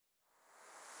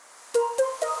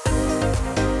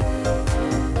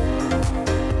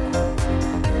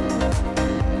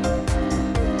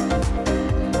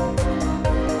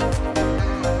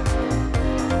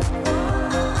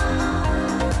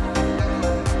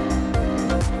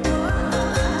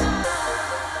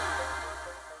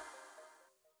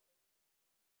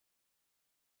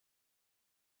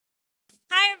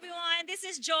This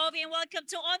is Jovi, and welcome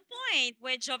to On Point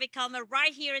with Jovi Kalma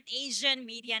right here at Asian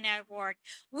Media Network.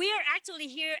 We are actually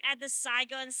here at the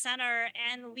Saigon Center,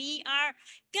 and we are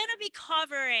going to be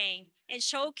covering and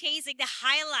showcasing the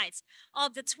highlights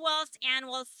of the 12th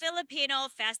annual Filipino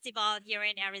Festival here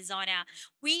in Arizona.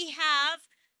 We have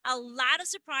a lot of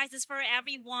surprises for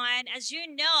everyone. As you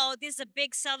know, this is a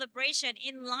big celebration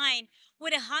in line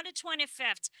with the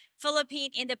 125th Philippine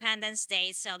Independence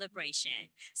Day celebration.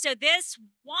 So this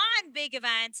one big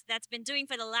event that's been doing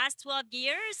for the last 12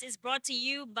 years is brought to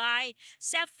you by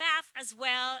CEFAF as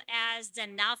well as the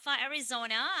NAFA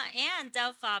Arizona and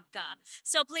the FABCA.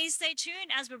 So please stay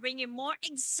tuned as we bring you more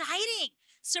exciting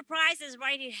surprises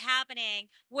right here happening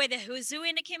with the who's who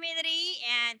in the community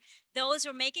and those who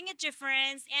are making a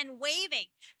difference and waving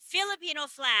Filipino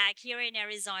flag here in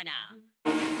Arizona.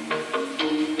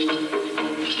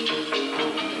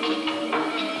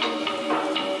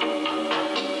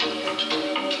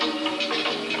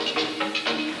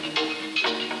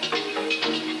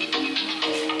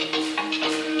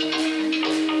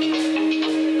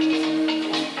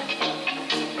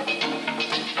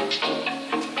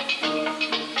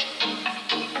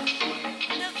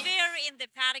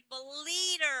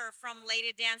 Leader from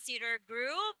Lady Dance Theater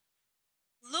Group,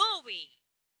 Louie.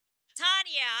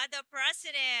 Tanya, the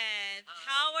president.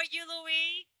 How are you,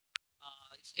 Louie?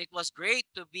 It was great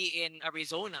to be in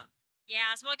Arizona.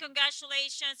 Yes, well,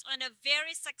 congratulations on a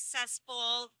very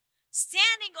successful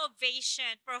standing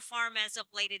ovation performance of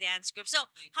Lady Dance Group. So,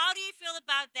 how do you feel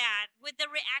about that with the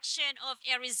reaction of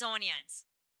Arizonians?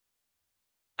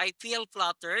 I feel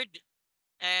flattered,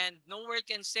 and no word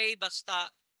can say basta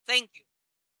thank you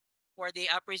for the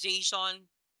appreciation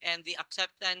and the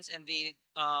acceptance and the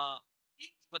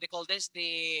what they call this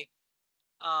the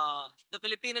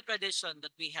Filipino tradition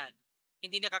that we had.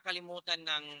 Hindi nakakalimutan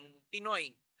ng Pinoy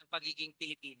ang pagiging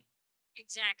Pilipino.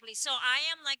 Exactly. So I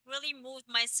am like really moved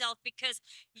myself because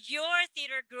your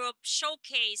theater group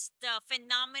showcased the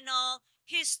phenomenal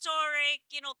historic,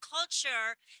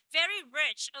 culture, very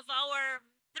rich of our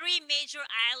three major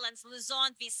islands,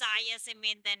 Luzon, Visayas, and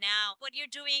Mindanao. What you're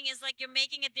doing is like you're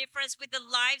making a difference with the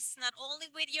lives, not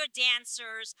only with your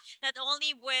dancers, not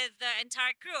only with the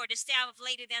entire crew or the staff of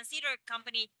Lady Dance Theater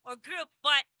Company or group,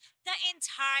 but the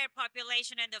entire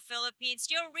population in the Philippines.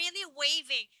 You're really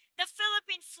waving the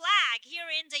Philippine flag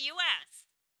here in the U.S.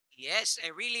 Yes,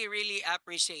 I really, really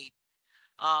appreciate.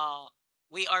 Uh,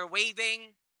 we are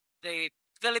waving the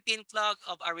Philippine flag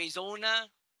of Arizona,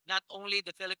 not only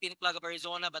the Philippine flag of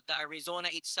Arizona, but the Arizona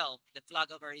itself, the flag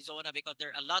of Arizona, because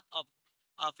there are a lot of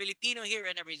Filipino here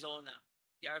in Arizona.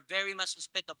 They are very much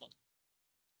hospitable.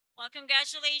 Well,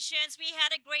 congratulations. We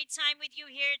had a great time with you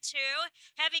here too.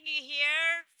 Having you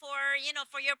here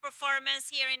for your performance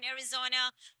here in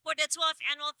Arizona for the 12th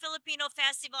annual Filipino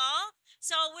Festival.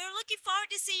 So we're looking forward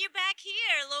to see you back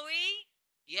here, Louie.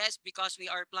 Yes, because we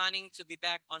are planning to be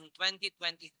back on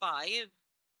 2025,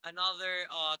 another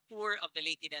tour of the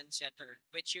Lady Dance Center,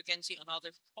 which you can see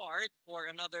another part or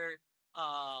another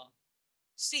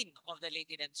scene of the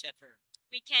Lady Dance Center.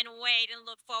 We can wait and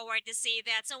look forward to see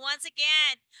that. So once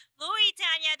again, Louie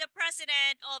Tanya, the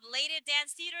president of Lady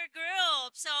Dance Theater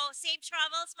Group. So safe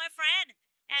travels, my friend,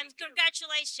 and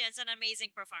congratulations on an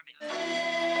amazing performance.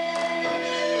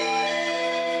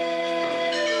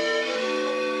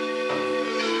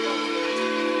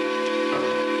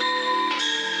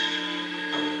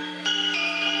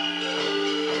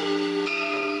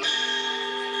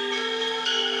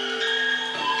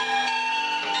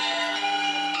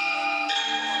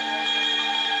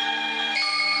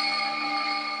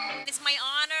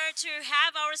 To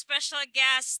have our special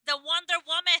guest, the Wonder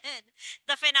Woman,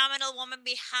 the phenomenal woman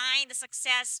behind the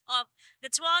success of the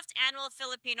 12th annual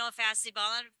Filipino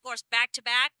Festival, and of course, back to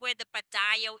back with the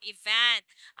Padayaw event.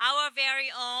 Our very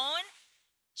own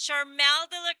Charmel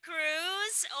de la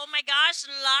Cruz. Oh my gosh,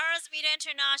 Lara's Media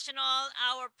International,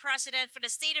 our president for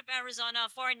the state of Arizona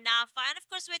for NAFA, and of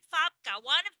course with FABCA,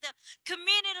 one of the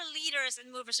community leaders and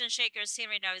movers and shakers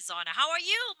here in Arizona. How are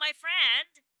you, my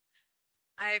friend?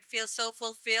 I feel so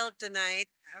fulfilled tonight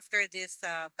after this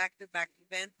back-to-back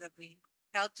event that we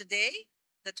held today,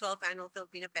 the 12th Annual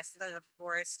Filipino Festival, and of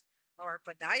course, our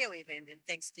Padayaw event. And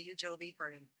thanks to you, Jovi,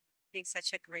 for being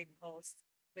such a great host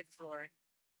with Floor.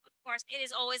 Of course, it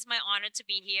is always my honor to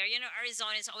be here.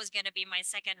 Arizona is always going to be my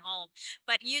second home,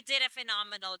 but you did a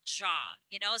phenomenal job.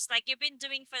 It's like you've been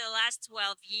doing for the last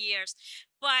 12 years.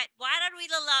 But what I really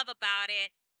love about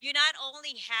it, you not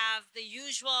only have the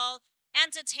usual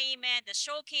entertainment, the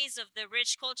showcase of the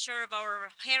rich culture of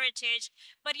our heritage.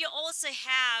 But you also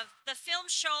have the film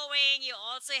showing. You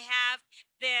also have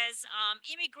this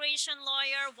immigration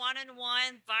lawyer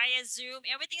one-on-one via Zoom.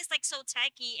 Everything is like so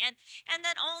techy, and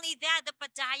not only that, the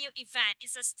Padayo event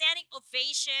is a standing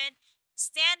ovation,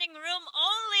 standing room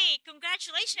only.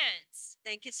 Congratulations!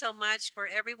 Thank you so much for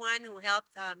everyone who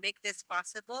helped make this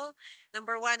possible.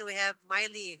 Number one, we have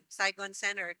Miley, Saigon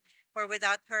Center. For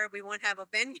without her, we won't have a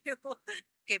venue.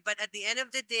 Okay, but at the end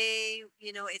of the day,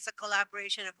 it's a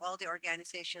collaboration of all the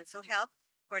organizations. So help,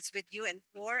 of course, with you and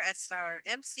Four as our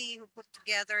MC who put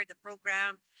together the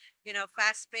program,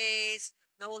 fast pace,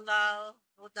 no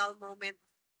dull moment.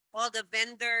 All the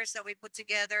vendors that we put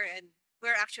together, and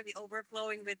we're actually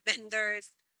overflowing with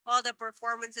vendors. All the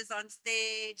performances on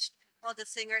stage, all the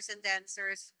singers and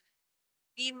dancers.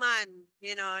 Iman,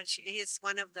 he's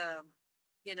one of the,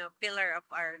 pillar of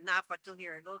our NAPA to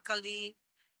here locally.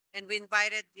 And we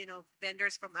invited,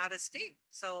 vendors from out of state.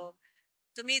 So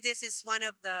to me, this is one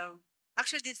of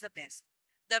actually, this is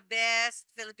the best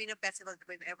Filipino festival that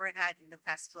we've ever had in the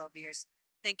past 12 years.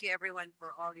 Thank you, everyone,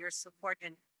 for all your support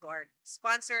and to our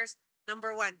sponsors.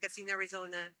 Number one, Casino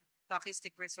Arizona, Talking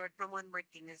Stick Resort from Juan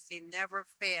Martinez. They never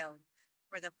failed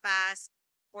for the past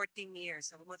 14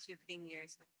 years, almost 15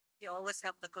 years. They always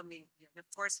help the community. And of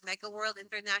course, Mega World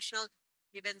International,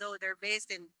 even though they're based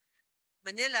in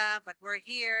Manila, but we're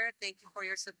here. Thank you for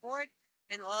your support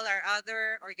and all our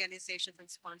other organizations and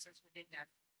sponsors within that.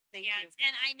 Thank you. Yes,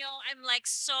 and I know I'm like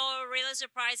so really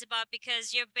surprised about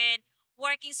because you've been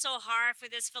working so hard for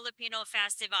this Filipino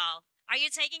festival. Are you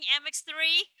taking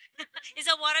MX3? Is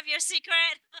that one of your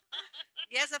secret?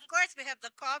 Yes, of course, we have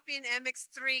the coffee and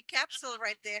MX3 capsule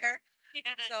right there.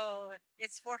 Yes. So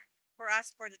it's for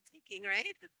us for the taking,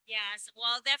 right? Yes,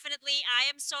 well, definitely. I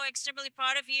am so extremely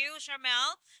proud of you,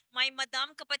 Charmel, my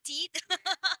Madame Kapatid,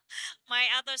 my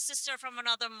other sister from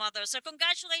another mother. So,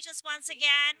 congratulations once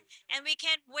again. And we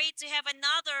can't wait to have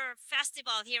another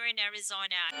festival here in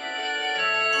Arizona.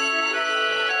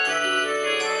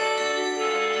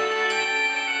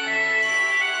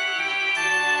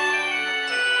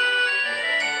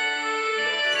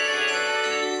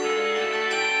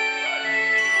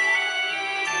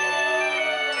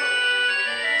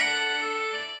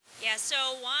 Yeah, so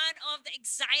one of the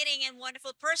exciting and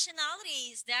wonderful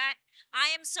personalities that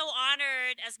I am so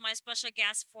honored as my special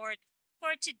guest for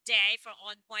today for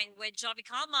On Point with Jovi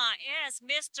Calma is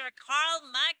Mr. Carl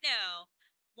Magno,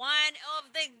 one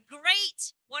of the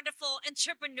great, wonderful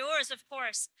entrepreneurs, of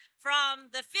course,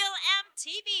 from the Phil M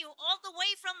TV all the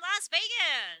way from Las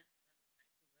Vegas.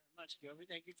 Much, Jovi.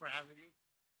 Thank you for having me.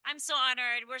 I'm so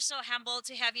honored. We're so humbled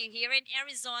to have you here in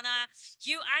Arizona.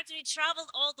 You actually traveled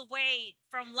all the way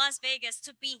from Las Vegas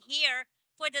to be here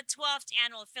for the 12th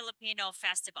annual Filipino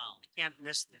Festival. Can't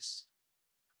miss this.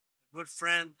 Good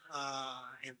friend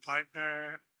and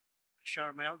partner,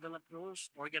 Charmel de la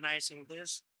Cruz, organizing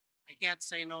this. I can't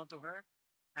say no to her.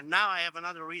 And now I have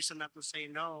another reason not to say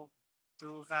no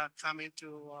to coming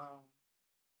to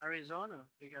Arizona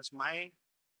because my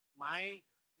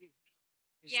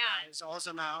Yeah. is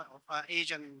also now of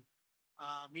Asian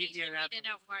media Asian network. Media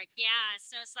Network. Yeah.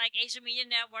 So it's like Asian Media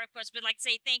Network. Of course, we'd like to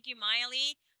say thank you,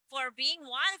 Miley, for being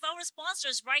one of our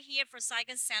sponsors right here for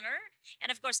Saigon Center.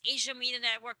 And of course, Asian Media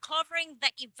Network covering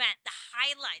the event, the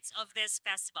highlights of this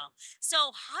festival.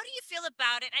 So how do you feel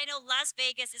about it? I know Las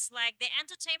Vegas is like the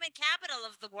entertainment capital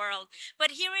of the world.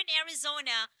 But here in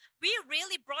Arizona, we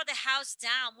really brought the house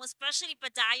down, especially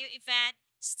Padayo event,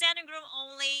 standing room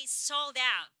only, sold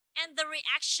out. And the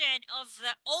reaction of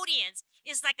the audience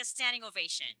is like a standing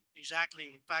ovation.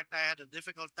 Exactly. In fact, I had a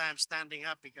difficult time standing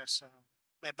up because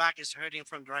my back is hurting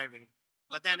from driving.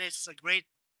 But then it's a great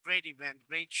event,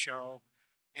 great show,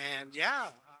 and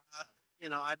yeah,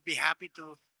 I'd be happy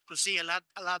to see a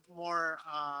lot more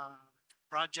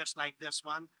projects like this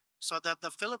one, so that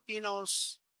the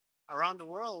Filipinos around the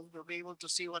world will be able to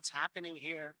see what's happening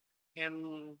here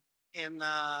in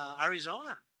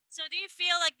Arizona. So do you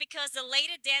feel like because the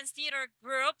Lady Dance Theater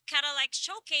group kind of like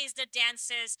showcased the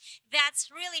dances,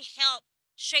 that's really helped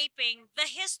shaping the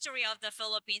history of the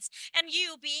Philippines? And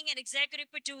you being an executive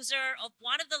producer of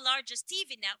one of the largest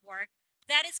TV network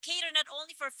that is catered not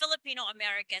only for Filipino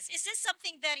Americans, is this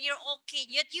something that you're okay,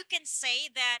 yet you can say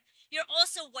that you're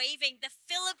also waving the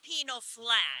Filipino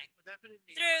flag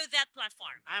Definitely, through that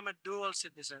platform? I'm a dual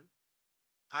citizen.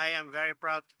 I am very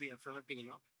proud to be a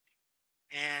Filipino.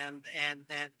 And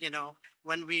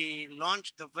when we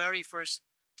launched the very first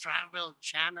travel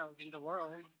channel in the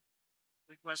world,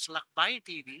 it was Lakbay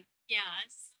TV.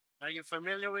 Yes. Are you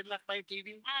familiar with Lakbay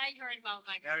TV? I heard about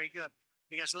that. Very good,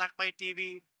 because Lakbay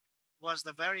TV was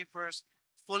the very first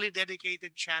fully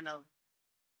dedicated channel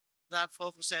that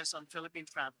focuses on Philippine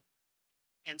travel.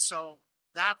 And so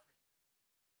that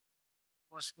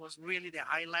was really the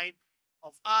highlight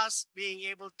of us being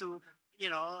able to,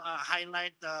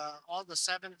 highlight all the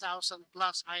 7,000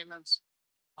 plus islands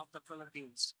of the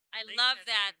Philippines. I love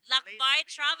that. Lakbay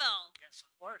travel. Yes, of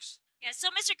course. Yeah, so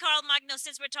Mr. Carl Magno,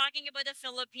 since we're talking about the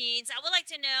Philippines, I would like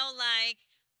to know, like,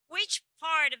 which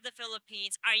part of the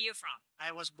Philippines are you from?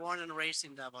 I was born and raised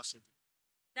in Davao City.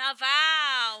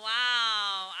 Davao.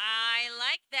 Wow, I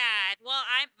like that. Well,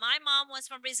 my mom was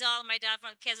from Brazil, my dad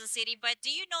from Quezon City. But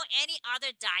do you know any other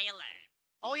dialect?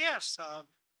 Oh yes,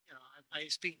 I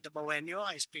speak the Bawenyo.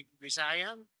 I speak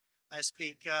Visayan. I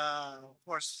speak, of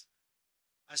course,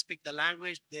 I speak the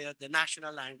language, the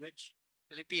national language,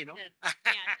 Filipino, Yeah,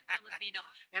 Filipino.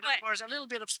 and of But course a little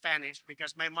bit of Spanish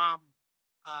because my mom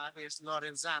is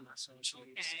Lorenzana, so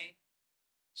okay.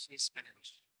 she's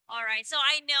Spanish. All right. So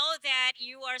I know that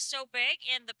you are so big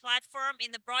in the platform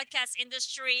in the broadcast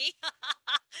industry.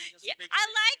 Just Yeah, a big I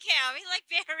like him. He like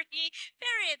very.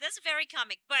 That's very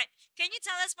comic. But can you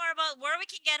tell us more about where we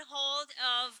can get hold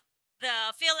of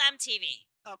the Phil MTV?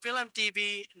 Film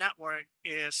TV Network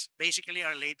is basically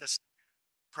our latest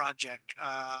project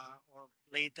or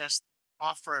latest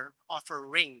offering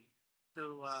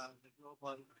to the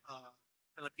global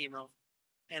Filipino,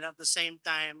 and at the same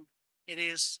time, it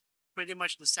is pretty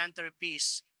much the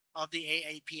centerpiece of the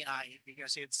AAPI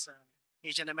because it's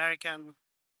Asian American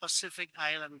Pacific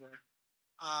Islander,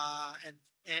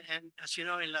 and as you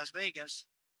know, in Las Vegas,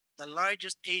 the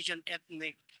largest Asian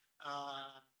ethnic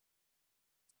uh,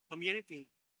 community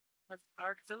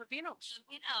are Filipinos.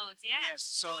 Filipinos, yeah. Yes,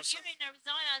 so, So you're in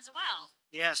Arizona as well.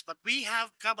 yes, but we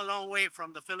have come a long way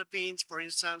from the Philippines. For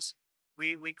instance,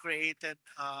 we created,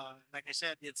 like I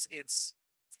said, it's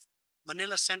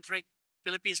Manila centric.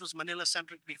 Philippines was Manila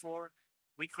centric before.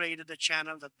 We created a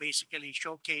channel that basically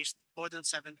showcased more than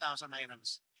 7,000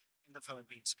 items in the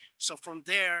Philippines. So from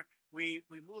there, we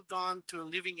moved on to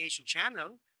Living Asian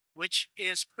channel, which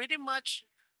is pretty much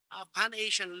a pan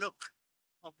Asian look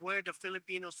of where the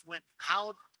Filipinos went,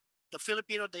 how the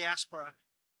Filipino diaspora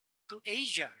to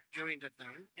Asia during that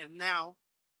time, and now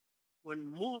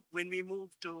when we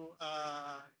moved to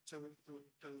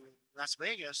Las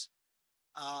Vegas,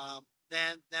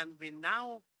 then we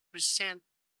now present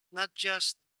not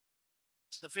just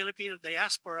the Filipino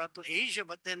diaspora to Asia,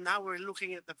 but then now we're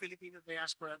looking at the Filipino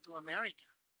diaspora to America.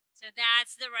 So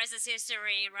that's the rest is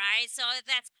history, right? So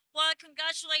that's well,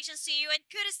 congratulations to you and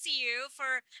kudos to you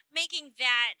for making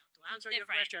that To answer your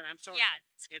different. question, I'm sorry. Yeah.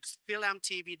 It's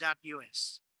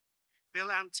filmtv.us.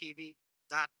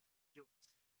 Filmtv.us.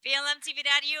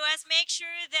 FilmTV.us. Make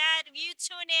sure that you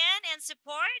tune in and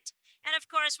support. And of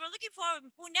course, we're looking forward.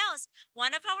 Who knows?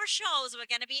 One of our shows we're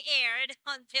going to be aired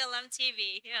on Film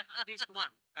TV. At least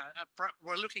one.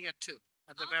 We're looking at two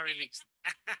at the very Okay. least.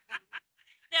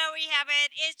 There we have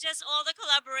it. It's just all the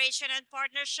collaboration and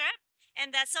partnership.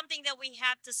 And that's something that we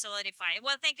have to solidify.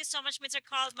 Well, thank you so much, Mr.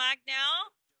 Carl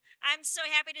Magno. I'm so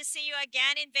happy to see you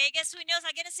again in Vegas. Who knows?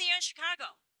 I'm going to see you in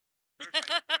Chicago.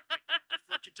 I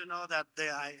want you to know that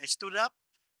I stood up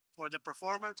for the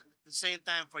performance and at the same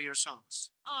time for your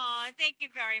songs. Oh, thank you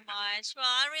very much. Well,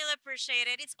 I really appreciate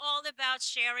it. It's all about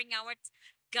sharing our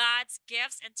God's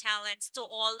gifts and talents to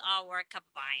all our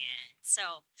kabayan.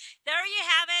 So there you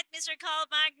have it, Mr. Carl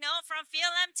Magno from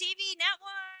Film TV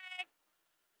Network.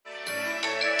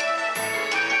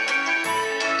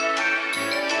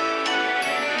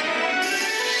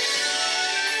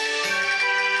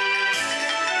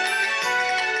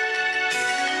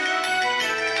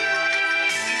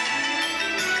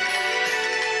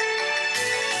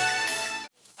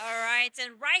 All right,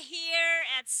 and right here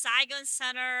at Saigon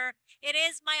Center, it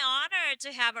is my honor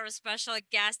to have our special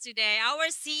guest today, our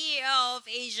CEO of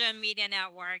Asian Media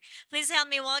Network. Please help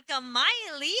me welcome Mai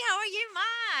Lee. How are you,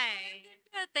 Mai?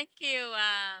 Good, thank you,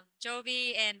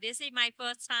 Jovi. And this is my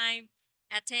first time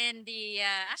attend the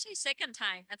actually second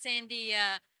time attend the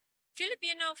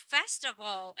Filipino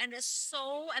festival, and it's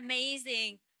so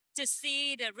amazing to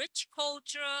see the rich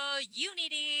culture,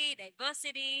 unity,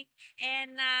 diversity,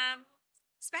 and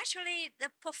especially the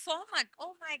performance.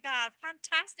 Oh my God,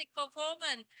 fantastic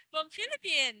performance from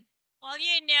Philippines. Well,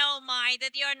 you know, Mai,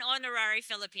 that you're an honorary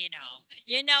Filipino.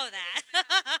 You know that.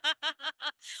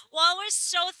 Well, we're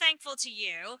so thankful to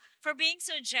you for being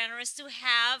so generous to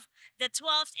have the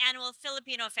 12th annual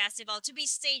Filipino Festival to be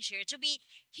staged here, to be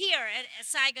here at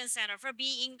Saigon Center, for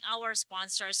being our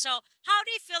sponsor. So, how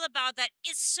do you feel about that?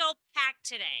 It's so packed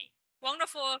today.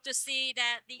 Wonderful to see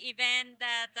that the event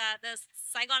that the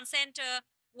Saigon Center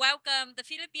welcome the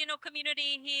Filipino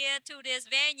community here to this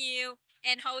venue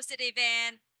and hosted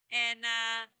event. And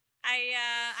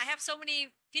I have so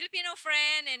many Filipino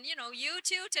friends, and you know, you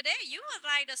too today. You was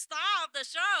like the star of the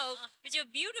show with your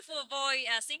beautiful voice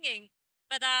singing.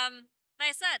 But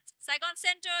like I said, Saigon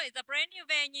Center is a brand new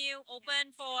venue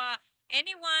open for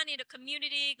anyone in the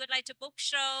community would like to book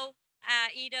show,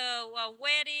 either a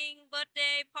wedding,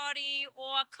 birthday party,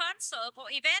 or concert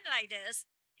or event like this.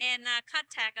 And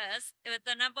contact us with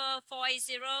the number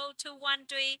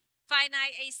 480-213-5987,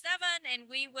 and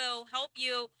we will help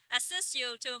you, assist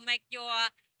you to make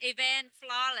your event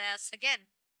flawless. Again,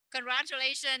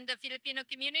 congratulations, the Filipino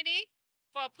community,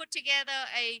 for put together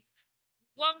a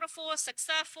wonderful,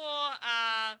 successful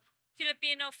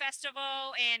Filipino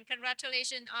festival, and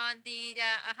congratulations on the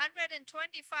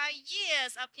 125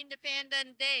 years of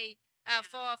Independent Day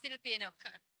for Filipino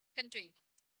country.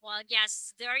 Well,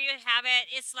 yes, there you have it.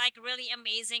 It's like really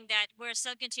amazing that we're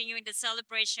still continuing the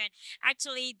celebration.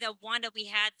 Actually, the one that we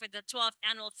had for the 12th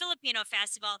annual Filipino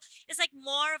Festival is like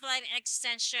more of like an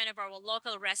extension of our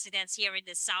local residents here in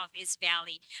the Southeast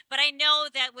Valley. But I know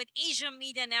that with Asia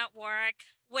Media Network,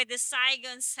 with the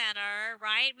Saigon Center,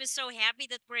 right? We're so happy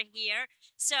that we're here.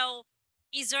 So,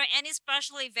 is there any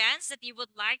special events that you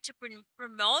would like to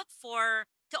promote for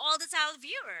to all the tele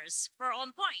viewers for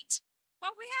On Point?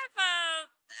 Well, we have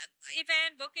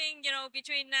event booking, you know,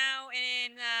 between now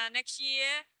and next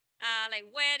year, like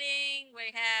wedding.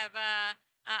 We have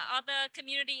other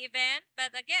community event.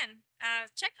 But again,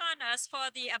 check on us for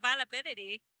the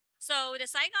availability. So the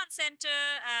Saigon Center,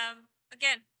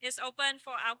 again, is open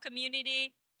for our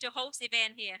community to host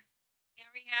event here. There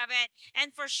we have it.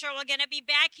 And for sure, we're going to be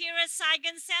back here at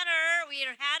Saigon Center. We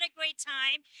had a great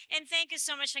time. And thank you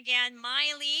so much again,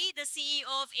 Miley, the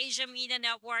CEO of Asia Media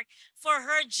Network, for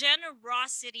her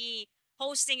generosity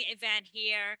hosting event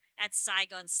here at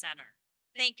Saigon Center.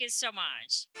 Thank you so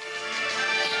much.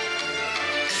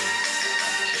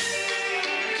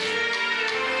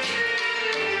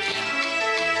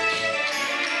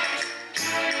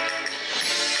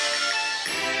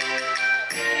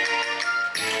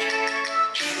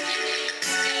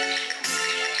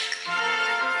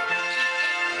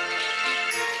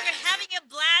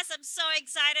 I'm so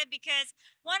excited because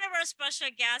one of our special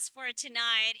guests for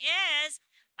tonight is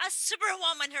a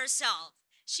superwoman herself.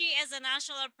 She is a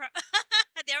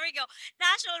there we go,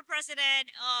 national president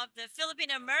of the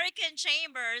Philippine American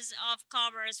Chambers of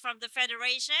Commerce from the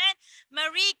Federation,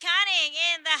 Marie Canning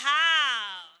in the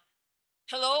house.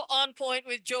 Hello, On Point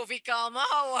with Jovi Calma.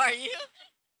 How are you?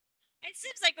 It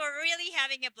seems like we're really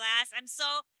having a blast. I'm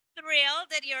so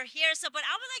thrilled that you're here. So, but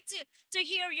I would like to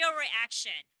hear your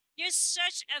reaction. You're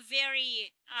such a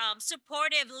very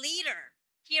supportive leader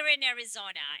here in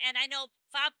Arizona. And I know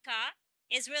FABCA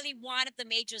is really one of the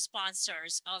major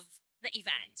sponsors of the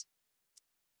event.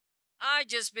 I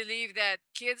just believe that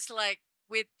kids like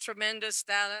with tremendous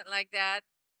talent like that,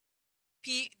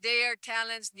 their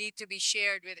talents need to be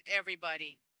shared with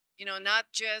everybody. You know,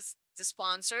 not just the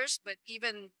sponsors, but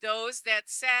even those that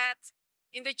sat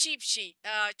in the cheap seats.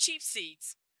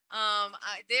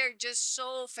 They're just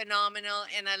so phenomenal,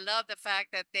 and I love the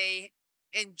fact that they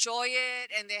enjoy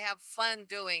it and they have fun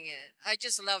doing it. I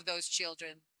just love those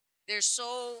children. They're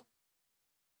so,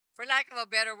 for lack of a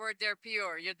better word, they're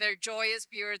pure. Their joy is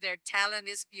pure, their talent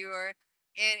is pure,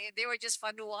 and they were just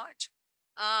fun to watch.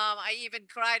 I even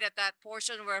cried at that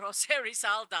portion where Jose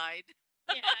Rizal died.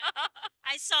 Yeah,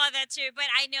 I saw that too,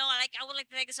 but I know, like, I would like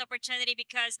to take this opportunity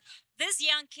because these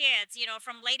young kids, you know,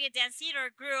 from Lady Dance Theater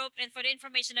Group, and for the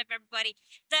information of everybody,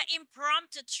 the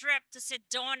impromptu trip to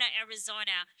Sedona,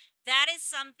 Arizona, that is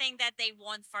something that they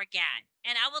won't forget.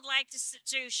 And I would like to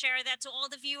share that to all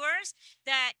the viewers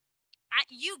that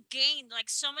you gained like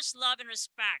so much love and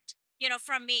respect, you know,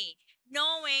 from me,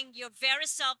 knowing you're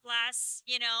very selfless,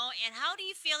 you know, and how do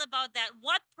you feel about that?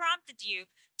 What prompted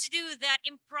you to do that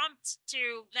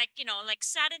impromptu, like, you know, like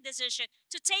sudden decision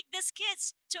to take these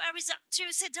kids to Arizona, to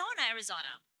Sedona,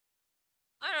 Arizona?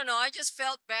 I don't know. I just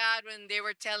felt bad when they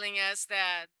were telling us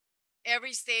that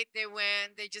every state they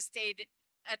went, they just stayed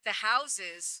at the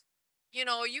houses. You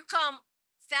know, you come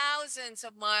thousands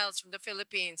of miles from the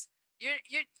Philippines.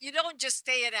 You don't just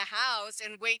stay at a house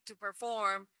and wait to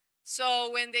perform. So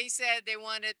when they said they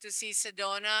wanted to see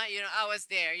Sedona, you know, I was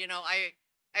there. You know,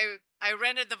 I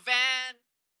rented the van.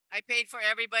 I paid for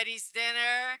everybody's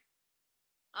dinner.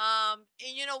 And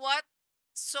you know what?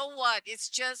 So what?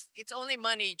 It's only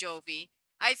money, Jovi.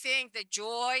 I think the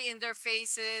joy in their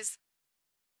faces,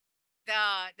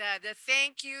 the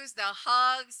thank yous, the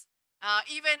hugs,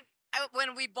 even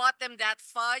when we bought them that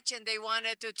fudge and they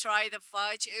wanted to try the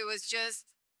fudge, it was just,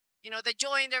 you know, the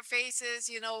joy in their faces.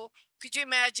 You know, could you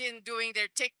imagine doing their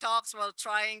TikToks while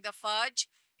trying the fudge?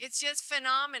 It's just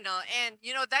phenomenal. And,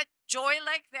 that joy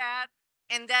like that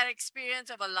and that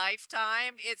experience of a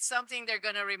lifetime, it's something they're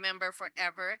going to remember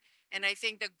forever. And I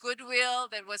think the goodwill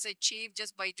that was achieved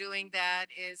just by doing that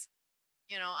is,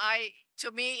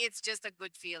 to me, it's just a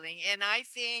good feeling. And I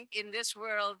think in this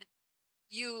world,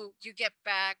 you get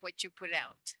back what you put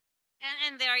out.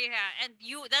 And there you have, and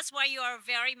that's why you are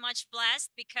very much blessed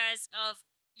because of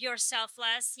your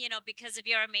selfless, because of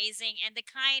your amazing and the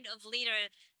kind of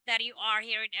leader that you are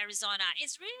here in Arizona.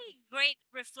 It's really great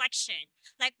reflection.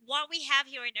 Like what we have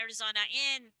here in Arizona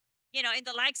in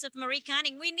the likes of Marie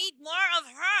Canning, we need more of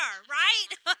her,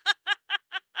 right?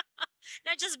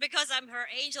 Not just because I'm her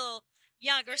angel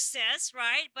younger sis,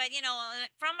 right? But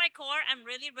from my core, I'm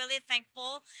really, really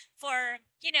thankful for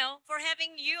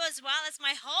having you as well as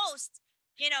my host.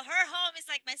 Her home is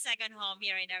like my second home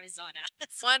here in Arizona.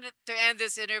 Wanted to end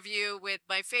this interview with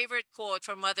my favorite quote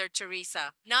from Mother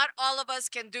Teresa. Not all of us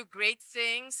can do great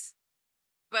things,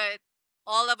 but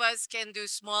all of us can do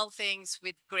small things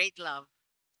with great love.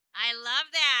 I love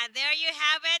that. There you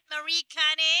have it, Marie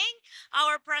Canning,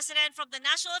 our president from the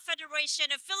National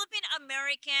Federation of Philippine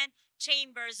American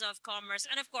Chambers of Commerce,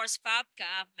 and of course,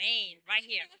 FABCA, Maine, right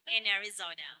here in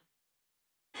Arizona.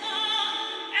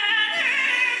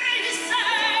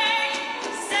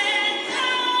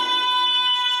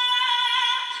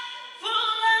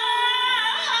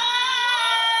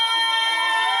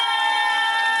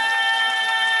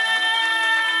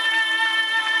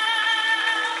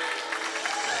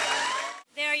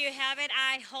 There you have it.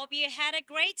 I hope you had a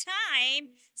great time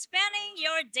spending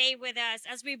your day with us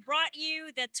as we brought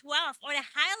you the 12th or the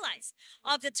highlights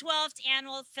of the 12th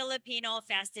annual Filipino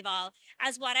Festival.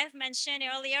 As what I've mentioned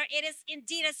earlier, it is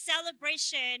indeed a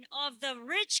celebration of the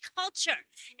rich culture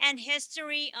and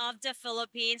history of the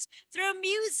Philippines through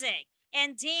music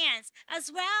and dance,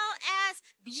 as well as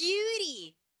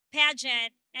beauty,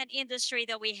 pageant, and industry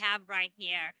that we have right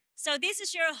here. So this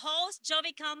is your host,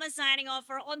 Jovi Kalma, signing off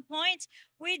for On Point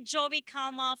with Jovi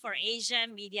Kalma for Asia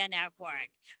Media Network.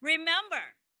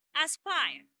 Remember,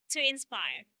 aspire to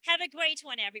inspire. Have a great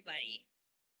one, everybody.